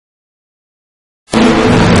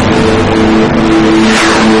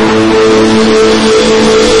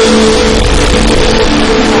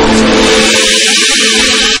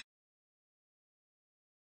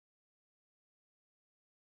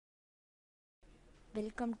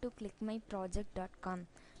Welcome to Clickmyproject.com.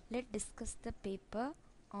 Let's discuss the paper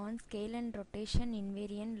on scale and rotation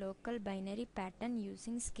invariant local binary pattern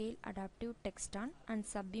using scale adaptive textron and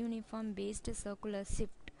subuniform based circular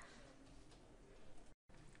shift.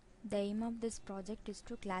 The aim of this project is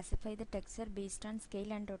to classify the texture based on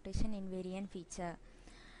scale and rotation invariant feature.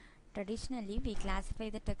 Traditionally, we classify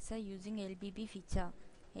the texture using LBB feature.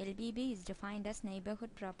 LBB is defined as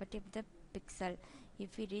neighborhood property of the pixel.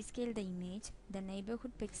 If we rescale the image, the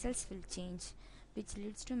neighborhood pixels will change, which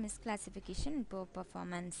leads to misclassification and poor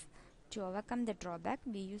performance. To overcome the drawback,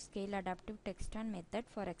 we use scale adaptive textron method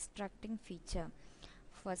for extracting feature.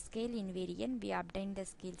 For scale invariant, we obtain the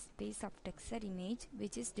scale space of texture image,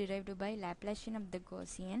 which is derived by Laplacian of the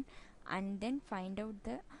Gaussian, and then find out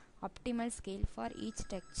the optimal scale for each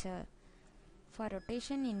texture. For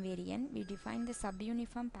rotation invariant, we define the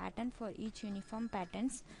subuniform pattern for each uniform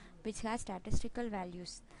patterns which has statistical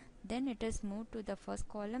values. Then it is moved to the first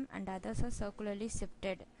column and others are circularly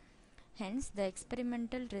shifted. Hence, the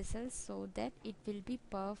experimental results show that it will be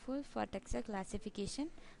powerful for texture classification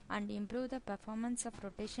and improve the performance of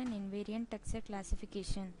rotation invariant texture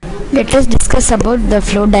classification. Let us discuss about the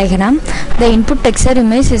flow diagram. The input texture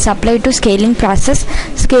image is applied to scaling process.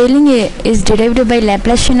 Scaling is derived by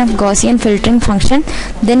Laplacian of Gaussian filtering function.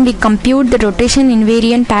 Then we compute the rotation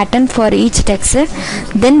invariant pattern for each texture.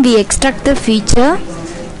 Then we extract the feature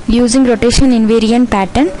using rotation invariant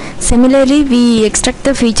pattern. Similarly, we extract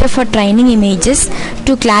the feature for training images.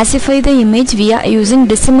 To classify the image, we are using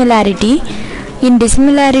dissimilarity. In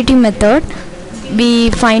dissimilarity method, we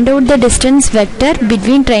find out the distance vector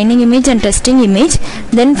between training image and testing image,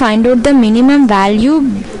 then find out the minimum value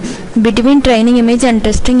between training image and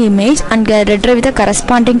testing image and retrieve the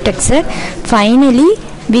corresponding texture. Finally,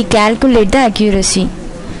 we calculate the accuracy.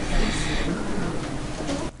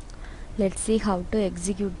 Let's see how to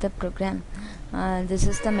execute the program. This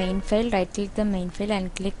is the main file. Right click the main file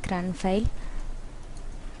and click run file.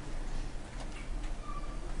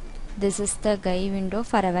 This is the GUI window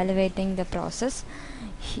for evaluating the process.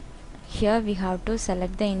 Here we have to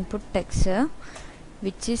select the input texture,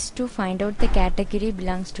 which is to find out the category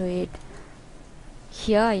belongs to it.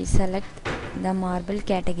 Here I select the marble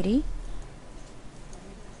category.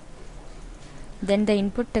 Then the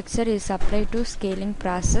input texture is applied to scaling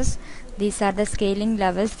process. These are the scaling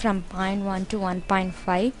levels from 0.1 to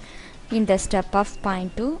 1.5 in the step of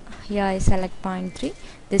 0.2. Here I select 0.3.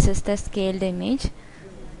 This is the scaled image.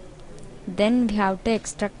 Then we have to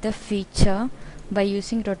extract the feature by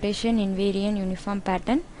using rotation invariant uniform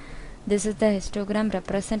pattern. This is the histogram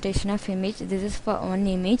representation of image. This is for one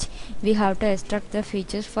image. We have to extract the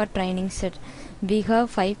features for training set. We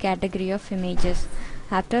have 5 categories of images.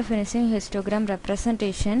 After finishing histogram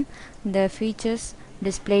representation, the features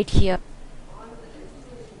displayed here.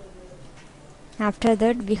 After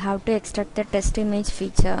that, we have to extract the test image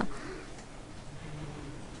feature.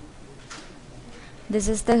 This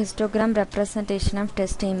is the histogram representation of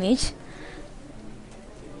test image.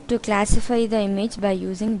 To classify the image by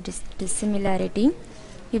using dissimilarity,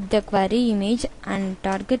 if the query image and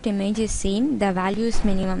target image is same, the value is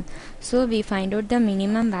minimum. So we find out the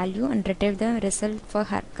minimum value and retrieve the result for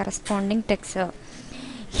her corresponding texture.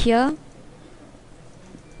 Here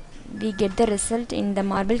we get the result in the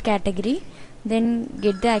marble category, then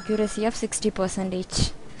get the accuracy of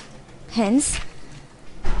 60%. Hence,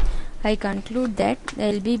 I conclude that the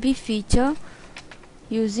LBB feature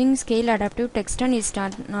using scale adaptive textron is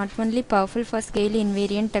not only powerful for scale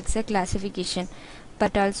invariant texture classification,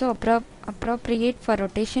 but also appropriate for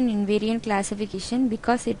rotation invariant classification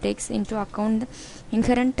because it takes into account the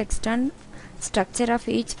inherent textron structure of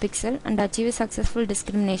each pixel and achieves successful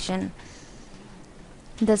discrimination.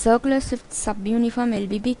 The circular shift subuniform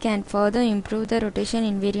LBB can further improve the rotation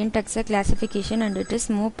invariant texture classification, and it is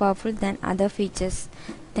more powerful than other features.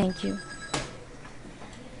 Thank you.